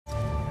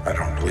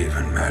believe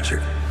in magic,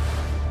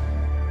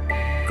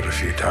 but a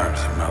few times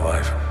in my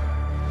life,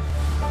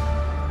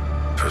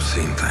 I've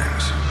seen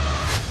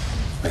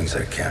things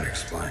I can't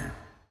explain.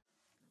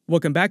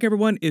 Welcome back,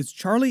 everyone. It's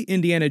Charlie.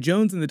 Indiana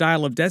Jones and the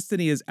Dial of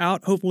Destiny is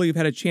out. Hopefully you've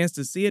had a chance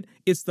to see it.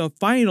 It's the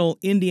final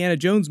Indiana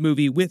Jones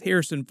movie with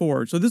Harrison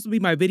Ford. So this will be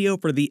my video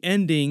for the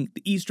ending,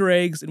 the Easter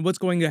eggs, and what's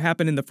going to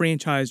happen in the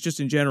franchise just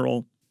in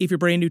general. If you're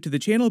brand new to the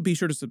channel, be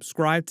sure to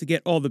subscribe to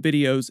get all the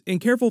videos,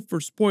 and careful for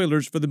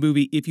spoilers for the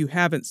movie if you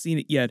haven't seen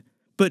it yet.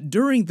 But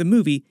during the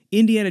movie,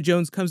 Indiana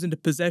Jones comes into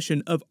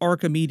possession of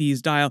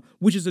Archimedes Dial,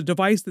 which is a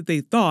device that they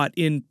thought,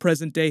 in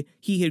present day,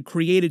 he had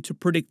created to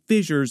predict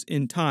fissures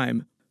in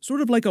time. Sort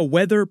of like a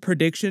weather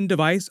prediction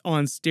device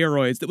on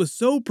steroids that was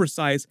so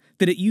precise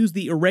that it used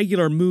the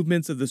irregular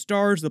movements of the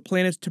stars, the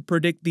planets, to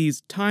predict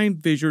these time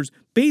fissures,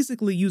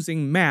 basically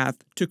using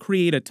math to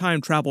create a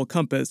time travel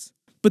compass.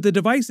 But the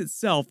device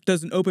itself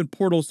doesn't open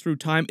portals through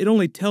time, it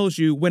only tells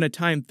you when a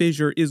time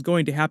fissure is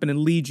going to happen and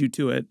leads you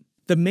to it.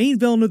 The main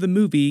villain of the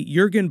movie,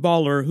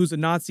 Voller, who's a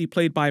Nazi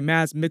played by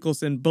Mads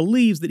Mikkelsen,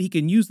 believes that he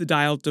can use the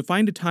dial to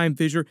find a time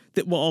fissure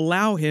that will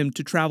allow him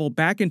to travel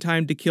back in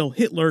time to kill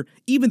Hitler,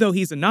 even though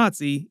he's a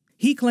Nazi.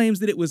 He claims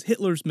that it was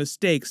Hitler's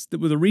mistakes that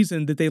were the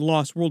reason that they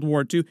lost World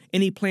War II,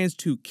 and he plans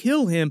to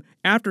kill him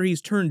after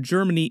he's turned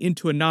Germany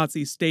into a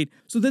Nazi state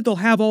so that they'll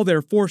have all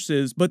their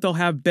forces, but they'll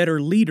have better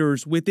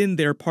leaders within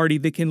their party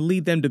that can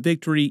lead them to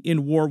victory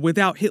in war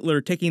without Hitler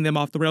taking them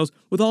off the rails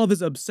with all of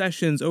his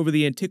obsessions over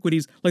the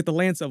antiquities like the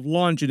Lance of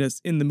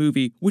Longinus in the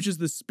movie, which is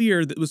the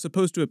spear that was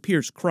supposed to have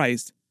pierced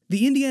Christ.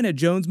 The Indiana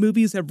Jones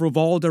movies have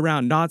revolved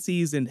around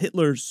Nazis and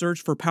Hitler's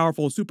search for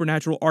powerful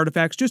supernatural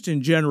artifacts just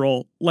in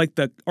general, like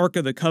the Ark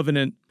of the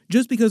Covenant.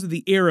 Just because of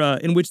the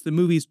era in which the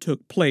movies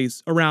took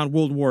place around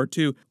World War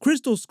II.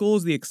 Crystal Skull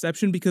is the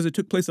exception because it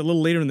took place a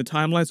little later in the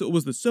timeline, so it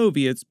was the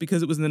Soviets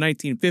because it was in the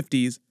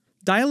 1950s.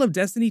 Dial of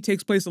Destiny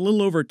takes place a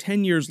little over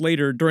 10 years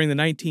later during the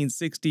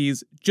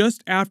 1960s,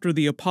 just after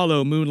the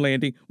Apollo moon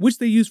landing, which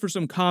they used for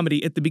some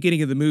comedy at the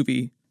beginning of the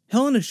movie.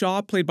 Helena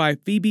Shaw, played by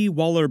Phoebe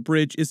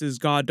Waller-Bridge, is his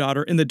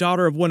goddaughter, and the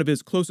daughter of one of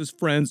his closest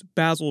friends,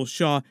 Basil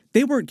Shaw.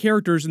 They weren't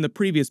characters in the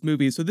previous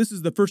movies, so this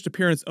is the first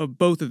appearance of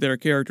both of their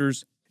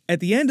characters. At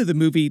the end of the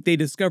movie, they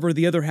discover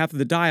the other half of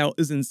the dial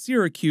is in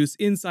Syracuse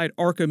inside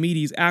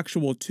Archimedes'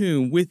 actual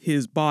tomb with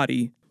his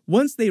body.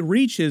 Once they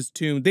reach his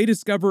tomb, they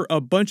discover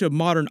a bunch of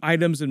modern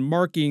items and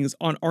markings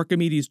on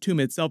Archimedes' tomb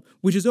itself,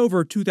 which is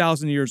over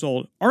 2,000 years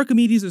old.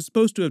 Archimedes is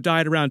supposed to have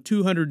died around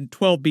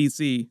 212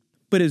 BC.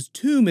 But his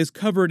tomb is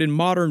covered in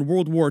modern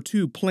World War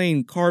II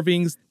plane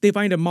carvings. They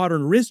find a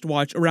modern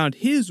wristwatch around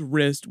his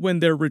wrist when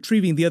they're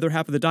retrieving the other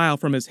half of the dial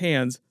from his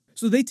hands.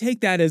 So they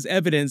take that as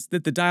evidence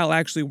that the dial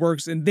actually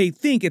works, and they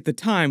think at the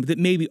time that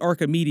maybe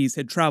Archimedes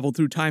had traveled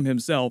through time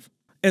himself.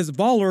 As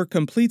Voller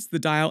completes the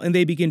dial and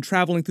they begin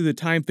traveling through the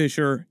time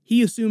fissure,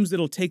 he assumes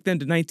it'll take them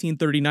to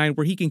 1939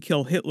 where he can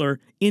kill Hitler.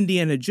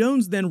 Indiana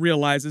Jones then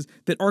realizes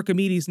that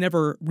Archimedes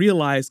never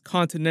realized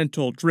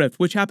continental drift,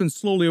 which happens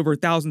slowly over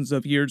thousands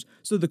of years,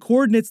 so the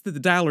coordinates that the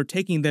dial are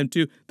taking them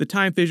to, the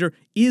time fissure,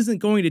 isn't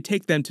going to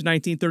take them to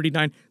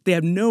 1939. They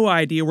have no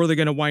idea where they're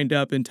going to wind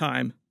up in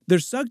time. They're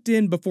sucked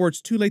in before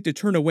it's too late to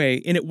turn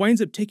away, and it winds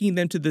up taking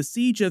them to the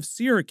siege of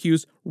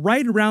Syracuse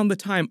right around the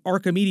time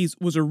Archimedes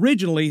was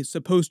originally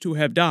supposed to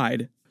have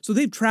died. So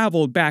they've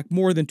traveled back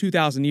more than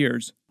 2,000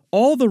 years.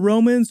 All the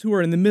Romans who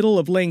are in the middle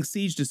of laying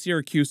siege to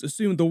Syracuse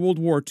assume the World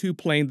War II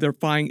plane they're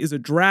flying is a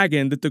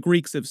dragon that the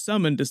Greeks have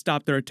summoned to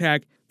stop their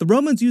attack. The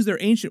Romans use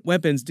their ancient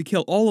weapons to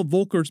kill all of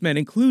Volker's men,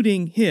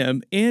 including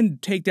him,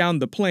 and take down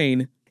the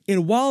plane.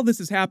 And while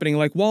this is happening,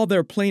 like while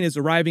their plane is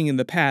arriving in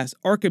the past,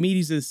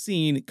 Archimedes is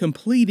seen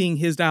completing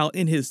his dial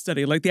in his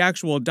study, like the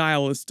actual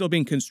dial is still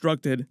being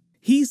constructed.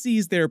 He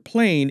sees their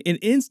plane and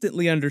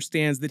instantly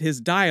understands that his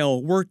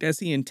dial worked as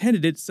he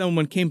intended it.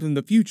 Someone came from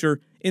the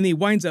future, and he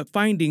winds up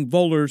finding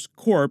Voller's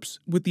corpse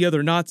with the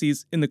other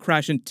Nazis in the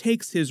crash and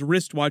takes his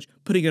wristwatch,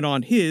 putting it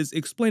on his,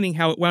 explaining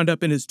how it wound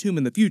up in his tomb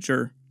in the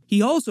future.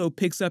 He also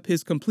picks up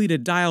his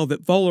completed dial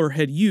that Voller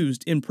had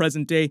used in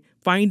present day,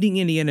 finding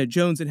Indiana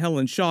Jones and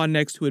Helen Shaw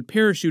next, who had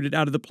parachuted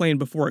out of the plane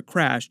before it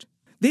crashed.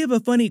 They have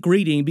a funny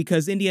greeting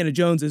because Indiana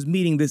Jones is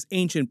meeting this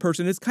ancient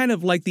person. It's kind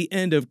of like the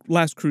end of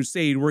Last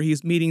Crusade where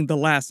he's meeting the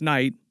last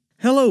knight.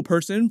 Hello,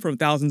 person from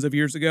thousands of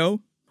years ago.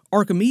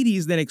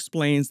 Archimedes then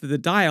explains that the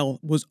dial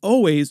was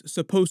always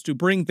supposed to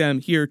bring them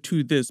here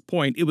to this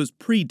point. It was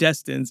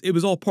predestined. It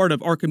was all part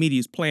of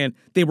Archimedes' plan.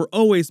 They were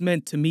always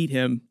meant to meet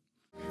him.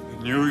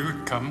 I knew you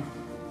would come.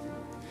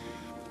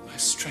 My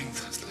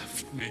strength has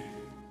left me.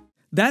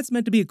 That's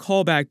meant to be a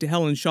callback to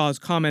Helen Shaw's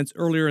comments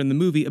earlier in the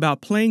movie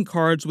about playing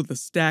cards with a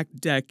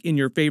stacked deck in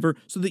your favor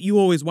so that you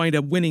always wind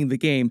up winning the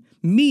game,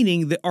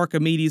 meaning that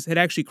Archimedes had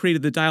actually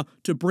created the dial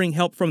to bring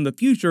help from the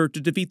future to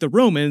defeat the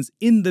Romans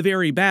in the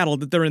very battle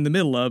that they're in the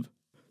middle of.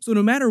 So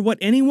no matter what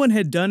anyone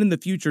had done in the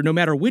future, no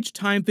matter which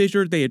time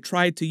fissure they had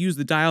tried to use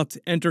the dial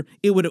to enter,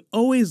 it would have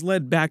always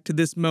led back to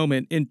this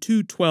moment in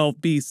 212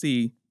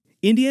 BC.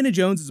 Indiana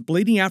Jones is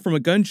bleeding out from a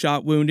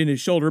gunshot wound in his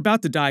shoulder,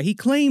 about to die. He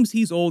claims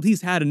he's old,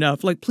 he's had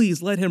enough. Like,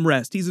 please let him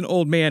rest. He's an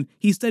old man.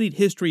 He studied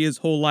history his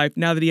whole life.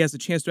 Now that he has a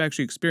chance to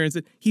actually experience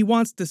it, he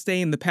wants to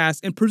stay in the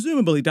past and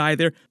presumably die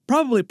there,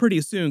 probably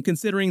pretty soon,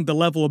 considering the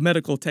level of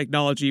medical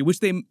technology, which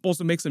they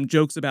also make some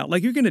jokes about.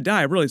 Like, you're gonna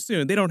die really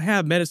soon. They don't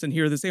have medicine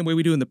here the same way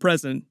we do in the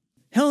present.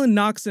 Helen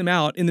knocks him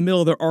out in the middle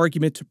of their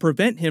argument to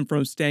prevent him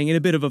from staying in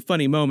a bit of a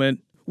funny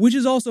moment, which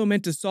is also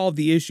meant to solve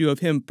the issue of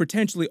him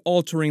potentially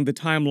altering the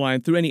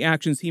timeline through any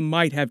actions he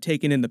might have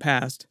taken in the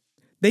past.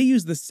 They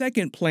use the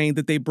second plane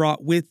that they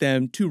brought with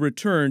them to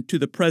return to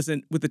the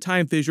present with the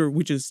time fissure,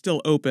 which is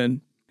still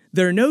open.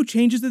 There are no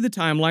changes to the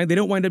timeline. They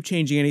don't wind up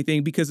changing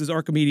anything because, as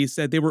Archimedes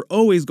said, they were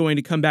always going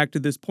to come back to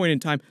this point in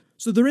time.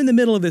 So they're in the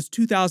middle of this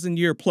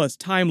 2,000-year plus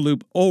time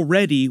loop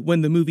already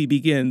when the movie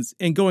begins,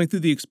 and going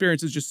through the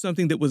experience is just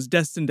something that was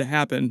destined to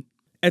happen.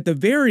 At the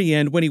very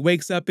end, when he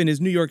wakes up in his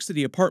New York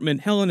City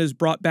apartment, Helen has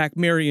brought back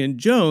Marion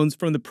Jones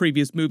from the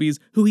previous movies,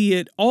 who he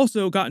had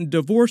also gotten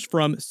divorced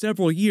from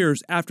several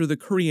years after the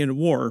Korean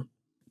War.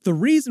 The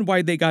reason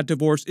why they got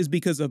divorced is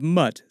because of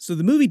Mutt. So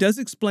the movie does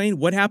explain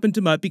what happened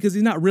to Mutt because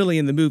he's not really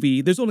in the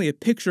movie. There's only a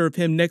picture of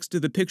him next to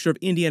the picture of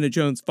Indiana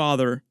Jones'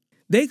 father.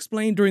 They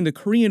explained during the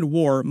Korean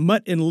War,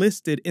 Mutt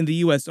enlisted in the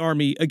U.S.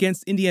 Army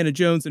against Indiana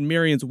Jones and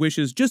Marion's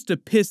wishes just to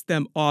piss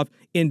them off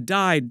and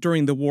died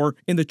during the war,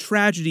 and the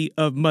tragedy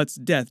of Mutt's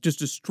death just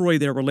destroyed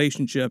their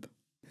relationship.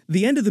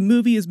 The end of the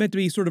movie is meant to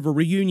be sort of a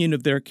reunion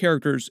of their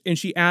characters, and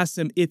she asks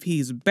him if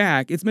he's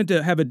back. It's meant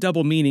to have a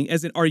double meaning,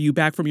 as in, are you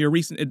back from your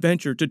recent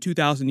adventure to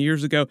 2,000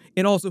 years ago?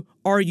 And also,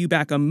 are you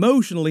back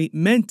emotionally,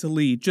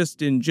 mentally,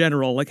 just in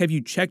general? Like, have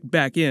you checked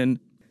back in?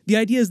 The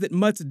idea is that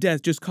Mutt's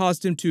death just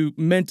caused him to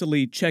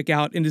mentally check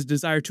out in his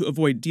desire to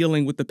avoid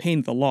dealing with the pain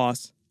of the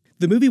loss.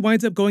 The movie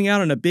winds up going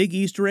out on a big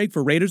Easter egg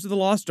for Raiders of the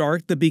Lost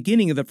Ark, the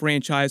beginning of the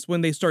franchise,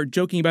 when they start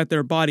joking about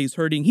their bodies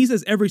hurting. He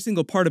says every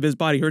single part of his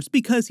body hurts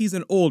because he's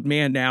an old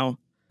man now.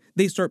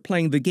 They start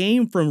playing the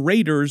game from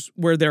Raiders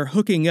where they're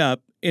hooking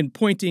up and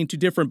pointing to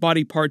different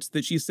body parts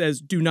that she says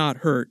do not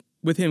hurt,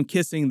 with him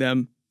kissing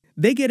them.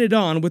 They get it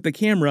on with the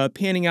camera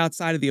panning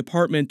outside of the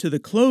apartment to the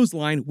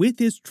clothesline with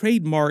his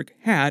trademark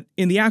hat,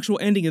 and the actual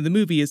ending of the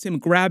movie is him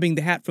grabbing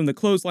the hat from the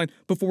clothesline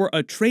before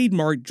a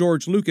trademark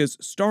George Lucas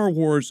Star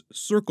Wars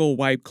circle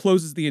wipe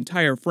closes the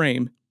entire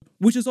frame,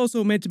 which is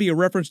also meant to be a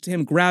reference to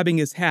him grabbing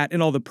his hat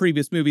in all the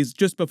previous movies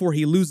just before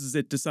he loses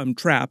it to some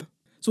trap.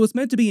 So it's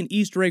meant to be an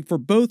Easter egg for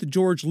both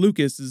George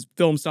Lucas's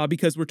film style,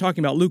 because we're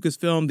talking about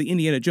Lucasfilm, the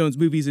Indiana Jones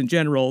movies in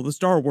general, the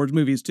Star Wars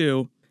movies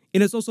too.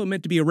 And it's also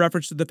meant to be a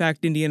reference to the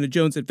fact Indiana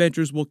Jones'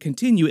 adventures will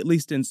continue, at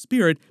least in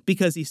spirit,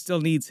 because he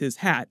still needs his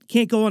hat.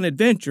 Can't go on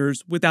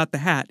adventures without the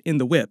hat in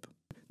the whip.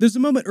 There's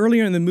a moment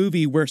earlier in the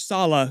movie where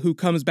Sala, who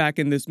comes back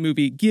in this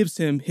movie, gives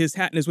him his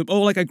hat and his whip.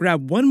 Oh, like I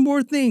grabbed one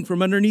more thing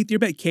from underneath your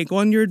bed. Can't go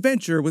on your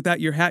adventure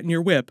without your hat and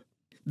your whip.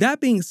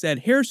 That being said,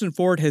 Harrison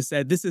Ford has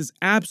said this is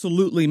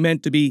absolutely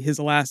meant to be his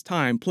last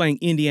time playing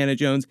Indiana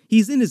Jones.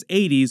 He's in his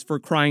 80s, for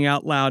crying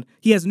out loud.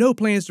 He has no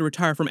plans to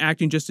retire from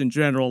acting just in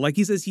general. Like,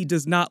 he says he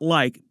does not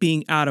like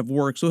being out of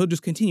work, so he'll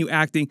just continue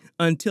acting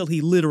until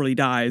he literally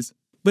dies.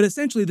 But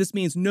essentially, this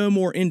means no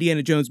more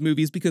Indiana Jones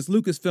movies, because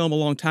Lucasfilm a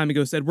long time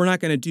ago said we're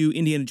not going to do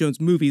Indiana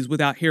Jones movies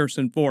without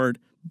Harrison Ford.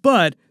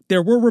 But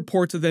there were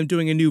reports of them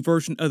doing a new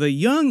version of the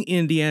Young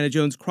Indiana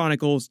Jones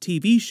Chronicles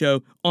TV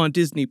show on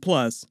Disney+.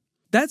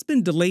 That's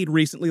been delayed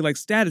recently, like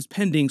status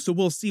pending, so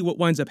we'll see what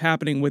winds up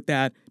happening with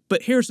that.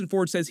 But Harrison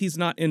Ford says he's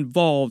not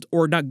involved,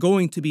 or not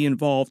going to be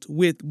involved,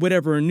 with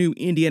whatever new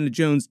Indiana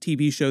Jones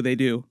TV show they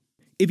do.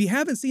 If you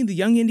haven't seen the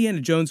Young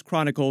Indiana Jones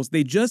Chronicles,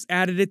 they just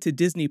added it to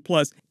Disney+,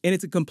 and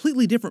it's a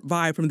completely different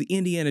vibe from the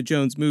Indiana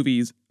Jones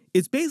movies.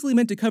 It's basically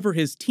meant to cover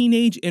his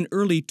teenage and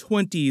early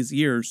 20s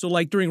years. So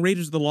like during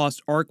Raiders of the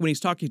Lost Ark, when he's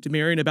talking to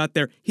Marion about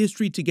their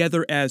history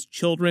together as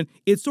children,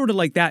 it's sort of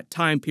like that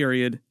time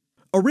period.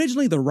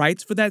 Originally, the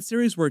rights for that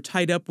series were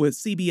tied up with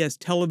CBS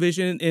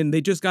television, and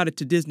they just got it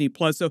to Disney+,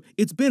 so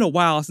it's been a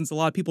while since a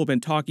lot of people have been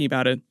talking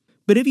about it.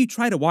 But if you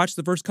try to watch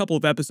the first couple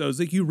of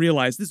episodes, like, you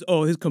realize this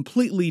is a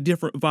completely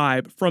different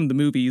vibe from the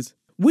movies,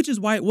 which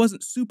is why it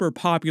wasn't super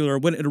popular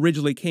when it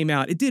originally came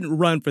out. It didn't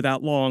run for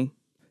that long.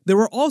 There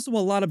were also a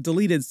lot of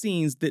deleted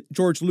scenes that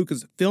George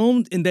Lucas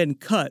filmed and then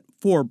cut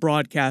for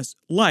broadcast,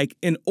 like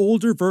an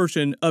older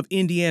version of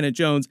Indiana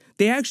Jones.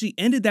 They actually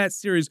ended that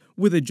series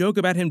with a joke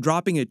about him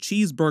dropping a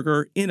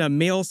cheeseburger in a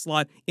mail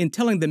slot and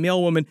telling the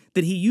mailwoman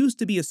that he used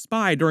to be a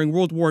spy during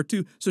World War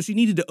II, so she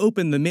needed to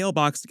open the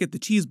mailbox to get the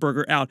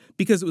cheeseburger out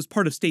because it was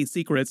part of state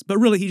secrets, but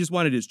really he just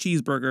wanted his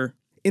cheeseburger.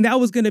 And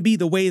that was going to be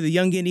the way the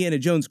Young Indiana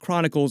Jones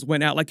Chronicles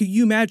went out. Like, can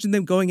you imagine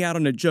them going out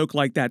on a joke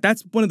like that?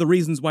 That's one of the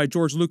reasons why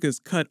George Lucas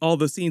cut all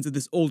the scenes of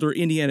this older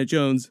Indiana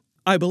Jones.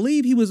 I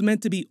believe he was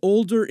meant to be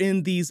older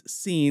in these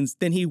scenes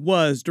than he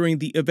was during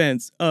the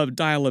events of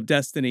Dial of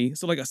Destiny.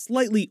 So like a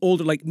slightly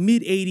older, like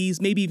mid-80s,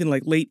 maybe even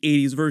like late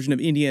 80s version of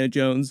Indiana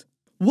Jones.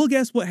 We'll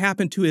guess what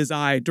happened to his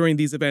eye during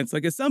these events.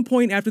 Like, at some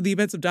point after the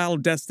events of Dial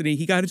of Destiny,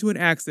 he got into an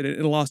accident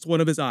and lost one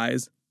of his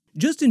eyes.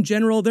 Just in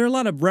general, there are a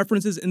lot of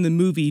references in the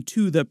movie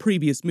to the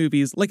previous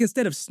movies. Like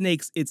instead of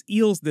snakes, it's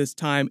eels this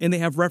time, and they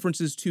have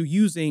references to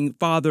using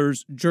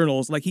father's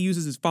journals. Like he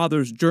uses his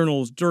father's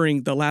journals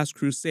during The Last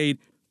Crusade.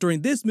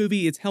 During this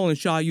movie, it's Helen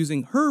Shaw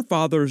using her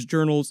father's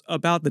journals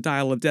about the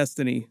Dial of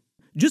Destiny.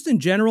 Just in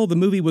general, the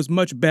movie was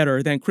much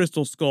better than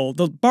Crystal Skull.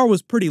 The bar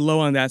was pretty low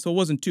on that, so it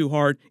wasn't too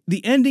hard.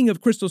 The ending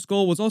of Crystal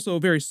Skull was also a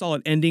very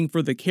solid ending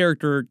for the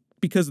character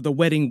because of the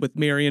wedding with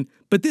Marion,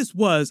 but this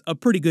was a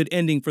pretty good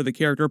ending for the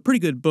character, a pretty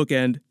good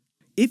bookend.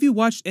 If you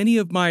watched any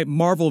of my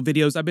Marvel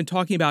videos, I've been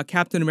talking about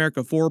Captain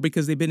America 4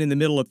 because they've been in the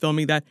middle of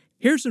filming that.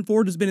 Harrison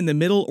Ford has been in the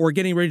middle or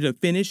getting ready to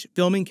finish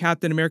filming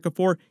Captain America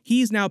 4.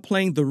 He's now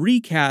playing the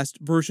recast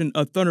version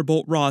of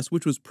Thunderbolt Ross,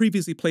 which was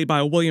previously played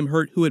by William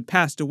Hurt, who had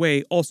passed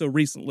away also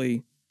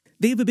recently.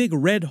 They have a big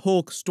Red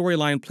Hulk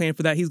storyline planned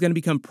for that. He's going to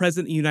become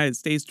president of the United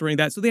States during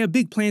that. So they have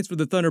big plans for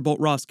the Thunderbolt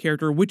Ross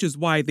character, which is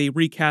why they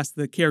recast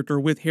the character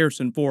with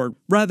Harrison Ford,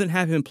 rather than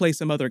have him play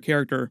some other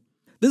character.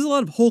 There's a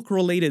lot of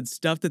Hulk-related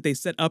stuff that they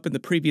set up in the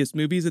previous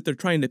movies that they're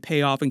trying to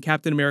pay off in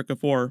Captain America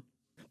 4.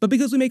 But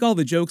because we make all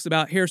the jokes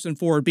about Harrison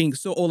Ford being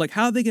so old, like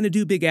how are they going to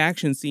do big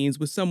action scenes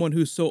with someone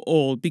who's so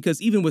old?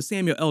 Because even with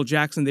Samuel L.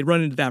 Jackson, they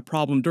run into that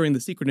problem during the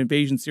Secret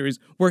Invasion series,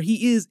 where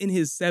he is in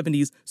his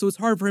 70s, so it's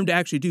hard for him to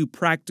actually do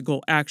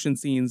practical action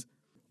scenes.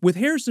 With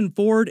Harrison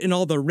Ford and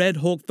all the Red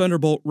Hulk,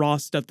 Thunderbolt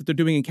Ross stuff that they're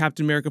doing in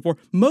Captain America 4,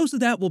 most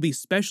of that will be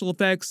special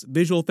effects,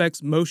 visual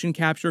effects, motion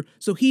capture,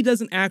 so he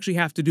doesn't actually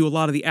have to do a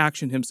lot of the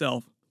action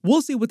himself.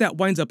 We'll see what that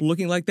winds up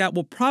looking like. That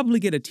we'll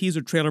probably get a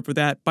teaser trailer for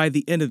that by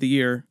the end of the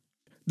year.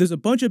 There's a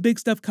bunch of big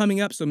stuff coming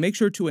up, so make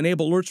sure to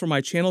enable alerts for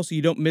my channel so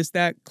you don't miss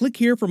that. Click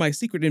here for my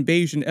Secret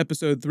Invasion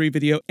Episode 3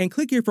 video, and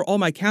click here for all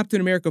my Captain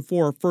America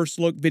 4 first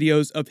look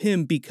videos of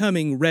him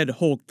becoming Red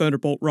Hulk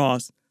Thunderbolt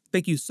Ross.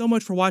 Thank you so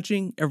much for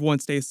watching, everyone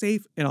stay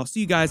safe, and I'll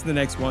see you guys in the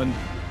next one.